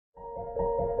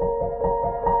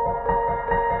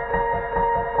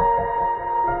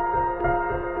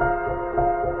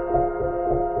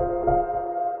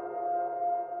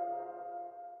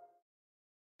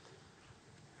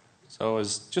So I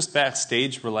was just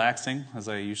backstage relaxing, as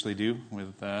I usually do,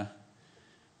 with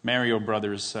Mario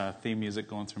Brothers theme music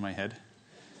going through my head.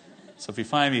 So if you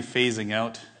find me phasing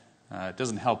out, it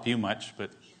doesn't help you much, but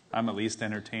I'm at least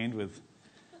entertained with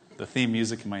the theme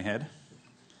music in my head.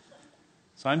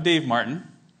 So I'm Dave Martin.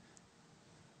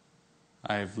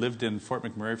 I've lived in Fort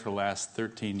McMurray for the last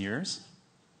 13 years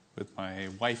with my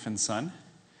wife and son.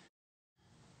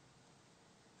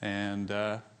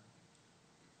 And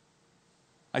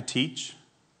I teach.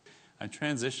 I'm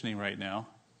transitioning right now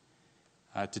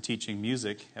to teaching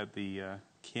music at the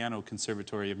Keano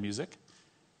Conservatory of Music.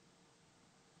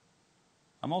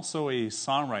 I'm also a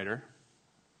songwriter,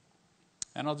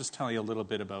 and I'll just tell you a little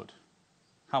bit about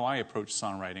how I approach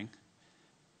songwriting.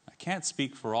 I can't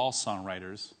speak for all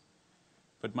songwriters,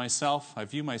 but I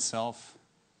view myself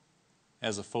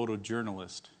as a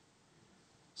photojournalist.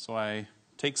 So I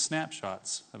take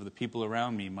snapshots of the people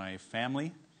around me, my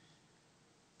family,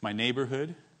 my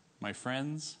neighborhood, my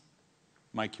friends,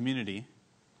 my community,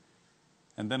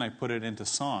 and then I put it into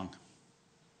song.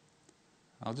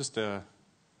 I'll just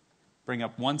bring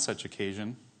up one such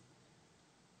occasion.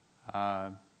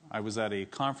 I was at a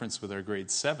conference with our grade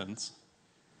 7s,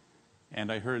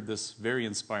 and I heard this very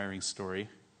inspiring story.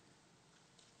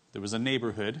 There was a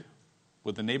neighborhood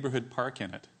with a neighborhood park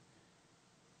in it,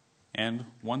 and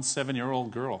one 7-year-old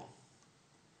girl.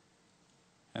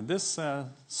 And this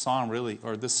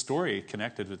this story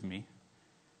connected with me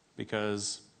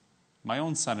because my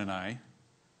own son and I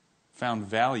found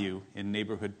value in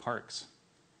neighborhood parks.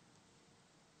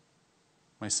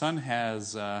 My son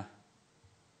has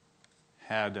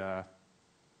had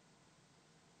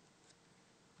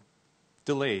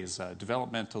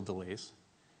developmental delays.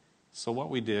 So what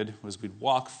we did was we'd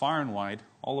walk far and wide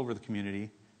all over the community,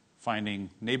 finding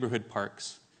neighborhood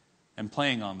parks and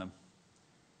playing on them.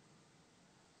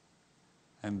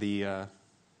 And the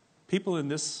people in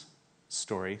this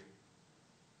story,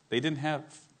 they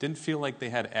didn't feel like they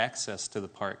had access to the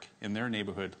park in their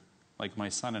neighborhood like my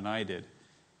son and I did.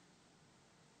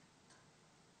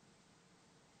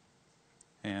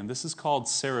 And this is called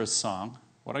Sarah's Song.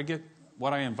 What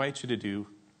I invite you to do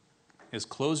is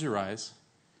close your eyes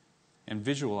and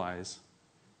visualize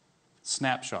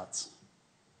snapshots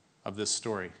of this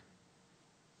story.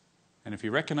 And if you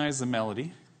recognize the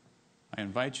melody, I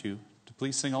invite you to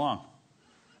please sing along.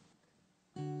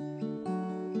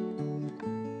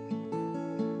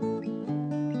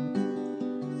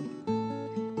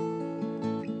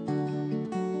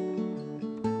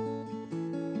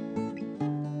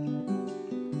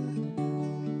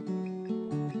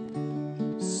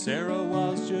 Sarah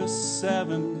was just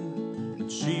 7 when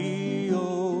she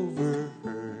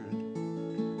overheard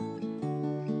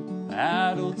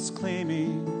adults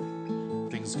claiming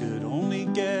things could only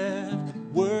get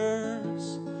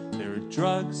worse. There were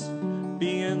drugs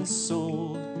being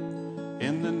sold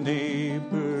in the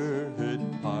neighborhood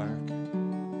park,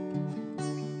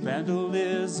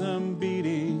 vandalism,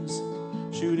 beatings,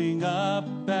 shooting up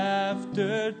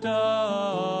after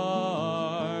dark,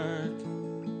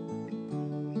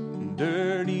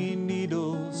 dirty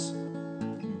needles,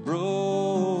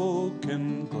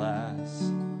 broken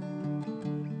glass,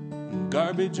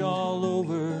 garbage all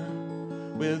over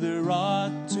where there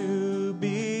ought to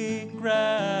be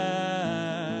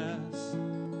grass.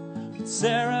 But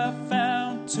Sarah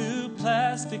found 2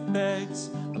 plastic bags,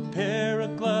 a pair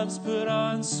of gloves, put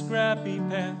on scrappy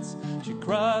pants. She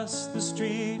crossed the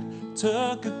street,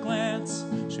 took a glance.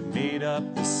 She made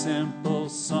up this simple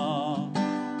song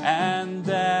and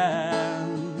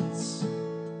dance.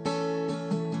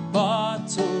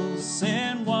 Bottles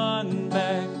in one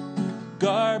bag,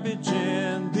 garbage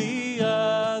in the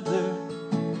other.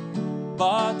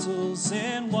 Bottles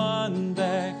in one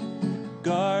bag,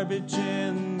 garbage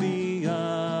in the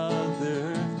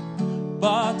other.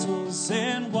 Bottles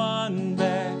in one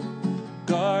bag,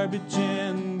 garbage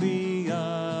in the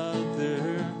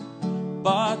other.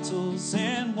 Bottles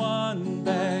in one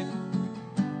bag.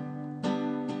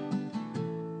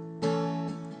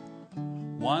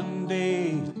 1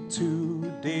 day,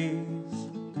 2 days,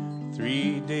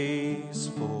 3 days,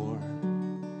 4.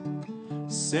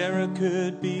 Sarah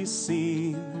could be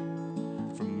seen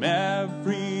from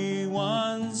everyone's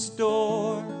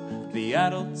door. The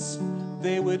adults,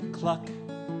 they would cluck.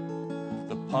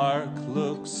 The park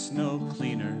looks no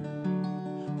cleaner.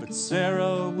 But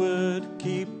Sarah would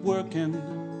keep working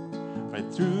right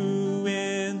through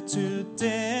into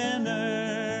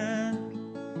dinner.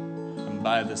 And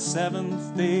by the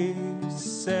 7th day,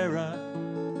 Sarah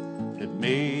had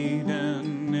made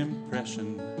an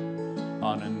impression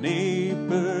on a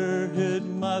neighborhood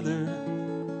mother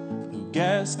who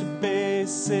guessed a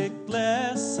basic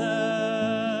lesson.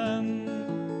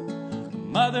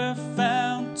 Mother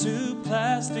found 2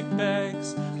 plastic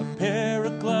bags, a pair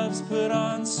of gloves, put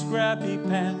on scrappy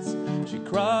pants. She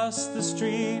crossed the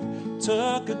street,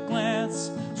 took a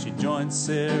glance. She joined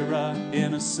Sarah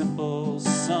in a simple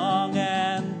song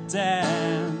and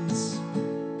dance.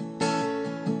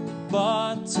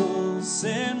 Bottles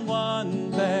in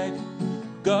one bag,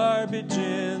 garbage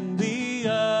in the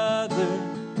other.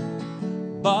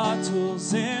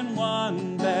 Bottles in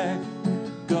one bag,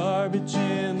 garbage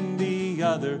in the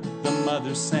other. The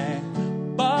mother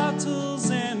sang,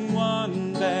 bottles in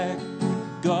one bag,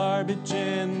 garbage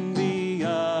in the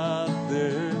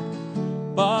other.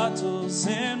 Bottles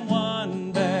in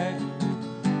one bag.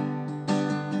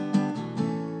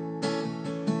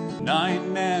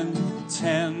 9 men,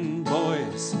 10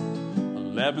 boys,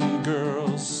 11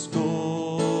 girls,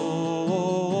 scores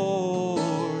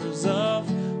of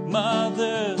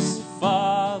mothers,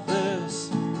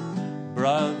 fathers,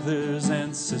 brothers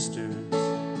and sisters.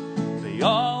 They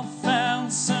all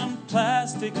found some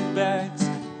plastic bags,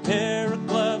 a pair of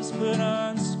gloves, put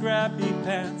on scrappy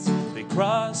pants. They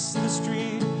crossed the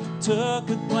street, took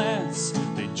a glance.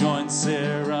 They joined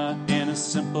Sarah in a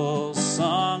simple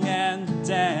song and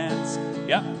dance.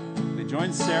 Yeah, they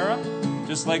joined Sarah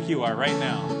just like you are right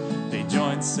now. They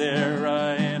joined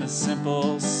Sarah in a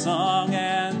simple song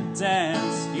and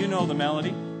dance. You know the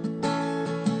melody.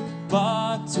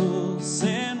 Bottles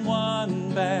in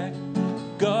one bag,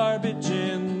 garbage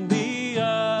in the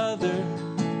other.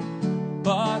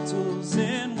 Bottles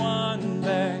in one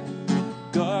bag,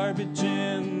 garbage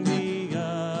in the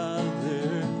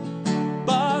other.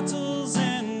 Bottles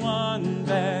in one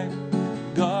bag,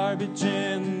 garbage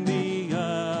in the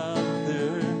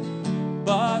other.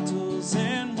 Bottles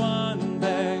in one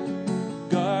bag,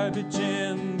 garbage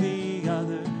in the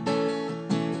other.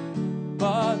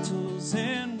 Bottles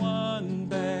in one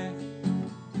bag.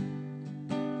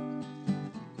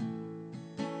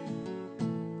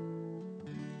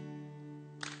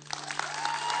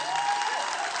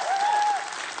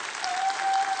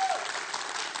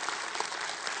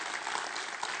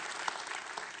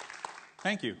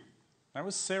 Thank you. That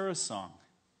was Sarah's song.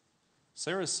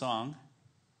 Sarah's song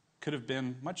could have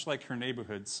been much like her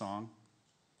neighborhood song.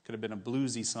 Could have been a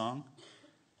bluesy song,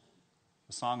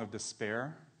 a song of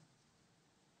despair.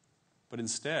 But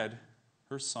instead,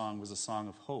 her song was a song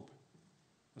of hope,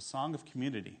 a song of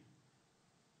community.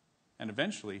 And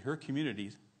eventually, her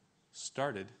community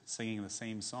started singing the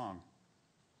same song.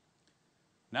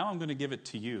 Now I'm going to give it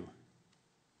to you.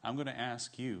 I'm going to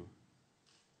ask you,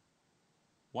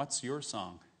 what's your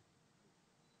song?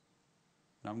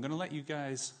 And I'm going to let you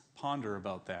guys ponder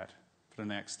about that for the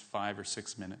next 5 or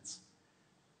 6 minutes.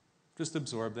 Just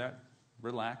absorb that,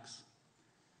 relax.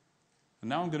 And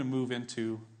now I'm going to move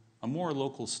into a more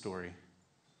local story.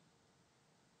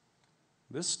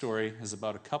 This story is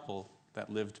about a couple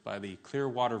that lived by the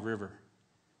Clearwater River.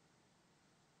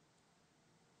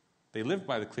 They lived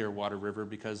by the Clearwater River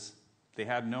because they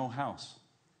had no house.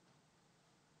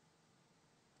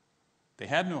 They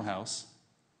had no house,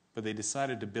 but they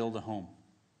decided to build a home.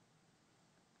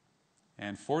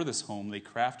 And for this home, they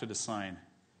crafted a sign,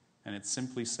 and it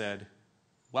simply said,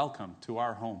 "Welcome to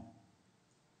our home."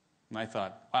 And I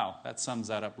thought, wow, that sums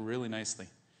that up really nicely.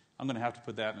 I'm going to have to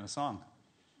put that in a song.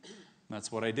 And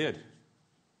that's what I did.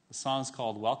 The song's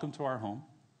called "Welcome to Our Home."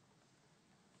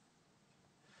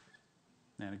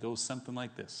 And it goes something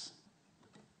like this.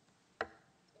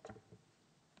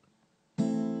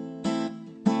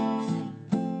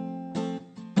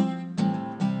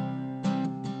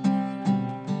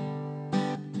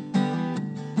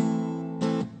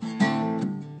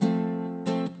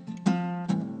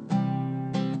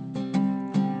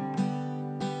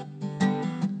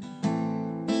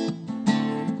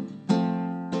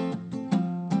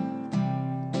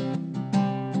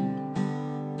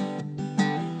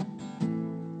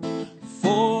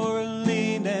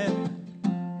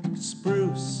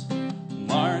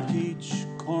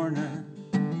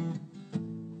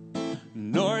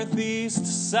 Northeast to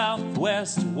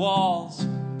southwest walls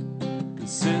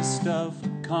consist of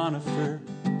conifer,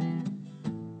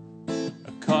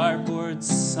 a cardboard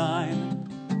sign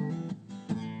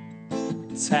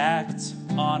tacked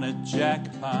on a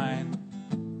jack pine.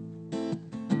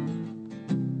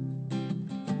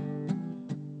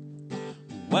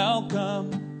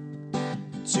 Welcome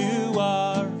to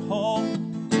our home.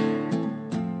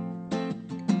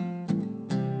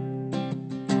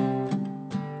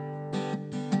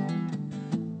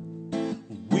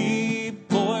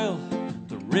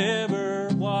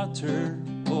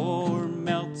 Or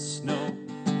melt snow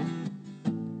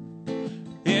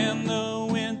in the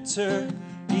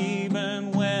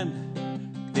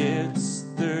it's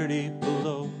 30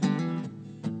 below,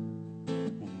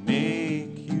 we'll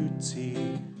make you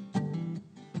tea,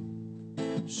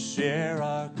 share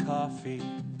our coffee.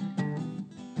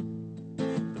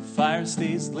 The fire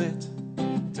stays lit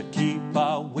to keep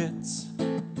our wits.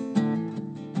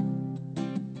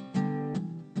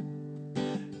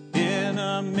 In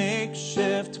a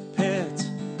makeshift pit,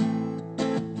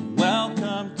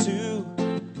 welcome to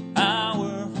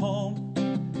our home,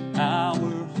 our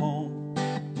home.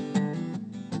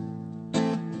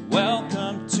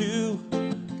 Welcome to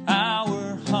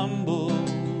our humble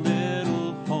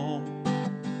little home.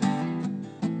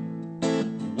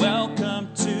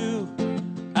 Welcome to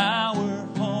our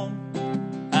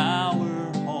home,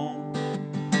 our home.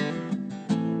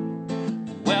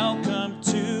 Welcome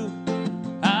to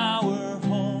our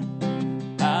home,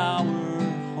 our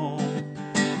home.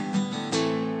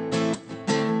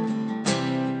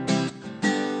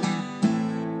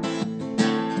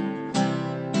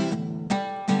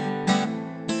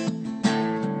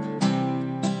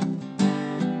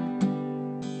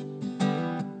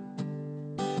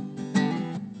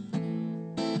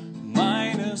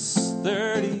 Minus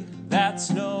 30, that's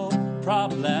no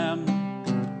problem.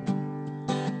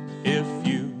 If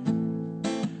you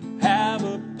have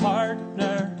a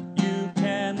partner, you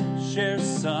can share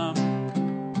some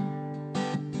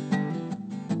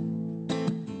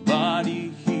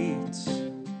body heat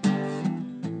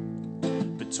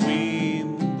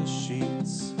between the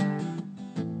sheets.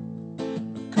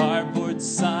 A cardboard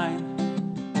sign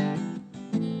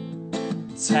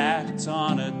tacked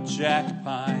on a jack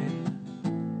pine.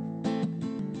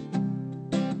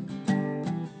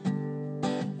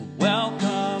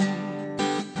 Welcome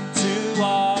to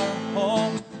our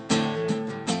home,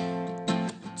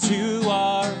 to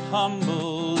our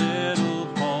humble little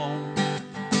home.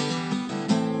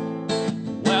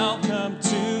 Welcome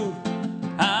to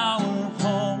our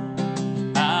home,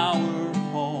 our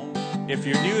home. If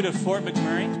you're new to Fort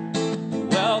McMurray,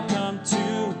 welcome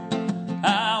to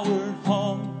our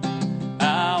home,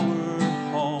 our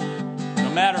home. No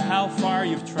matter how far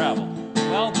you've traveled,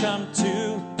 welcome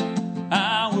to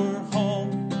our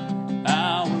home,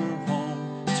 our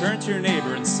home. Turn to your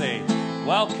neighbor and say,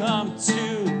 welcome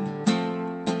to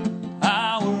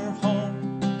our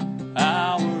home,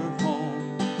 our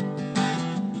home.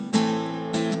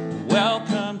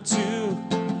 Welcome to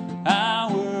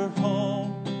our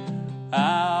home,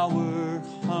 our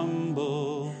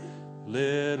humble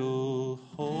little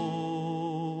home.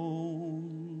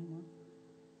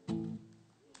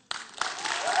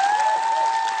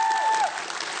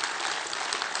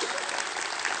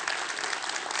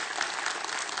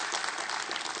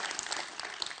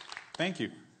 Thank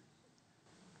you.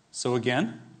 So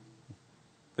again,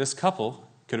 this couple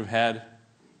could have had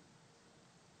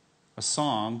a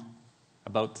song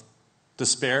about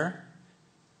despair,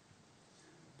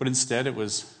 but instead it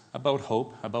was about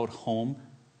hope, about home,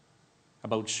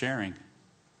 about sharing.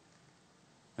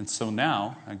 And so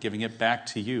now, I'm giving it back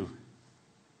to you.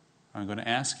 I'm going to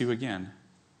ask you again,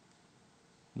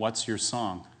 what's your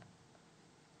song?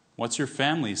 What's your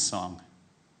family's song?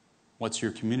 What's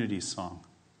your community's song?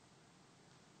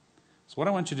 So what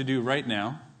I want you to do right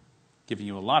now, giving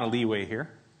you a lot of leeway here,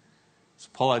 is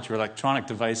pull out your electronic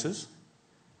devices,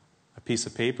 a piece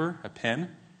of paper, a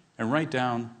pen, and write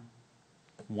down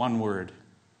one word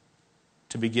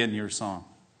to begin your song.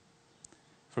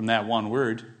 From that one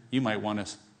word, you might want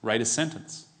to write a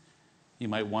sentence. You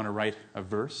might want to write a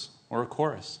verse or a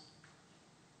chorus.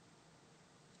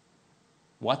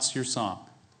 What's your song?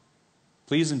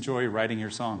 Please enjoy writing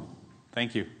your song.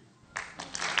 Thank you.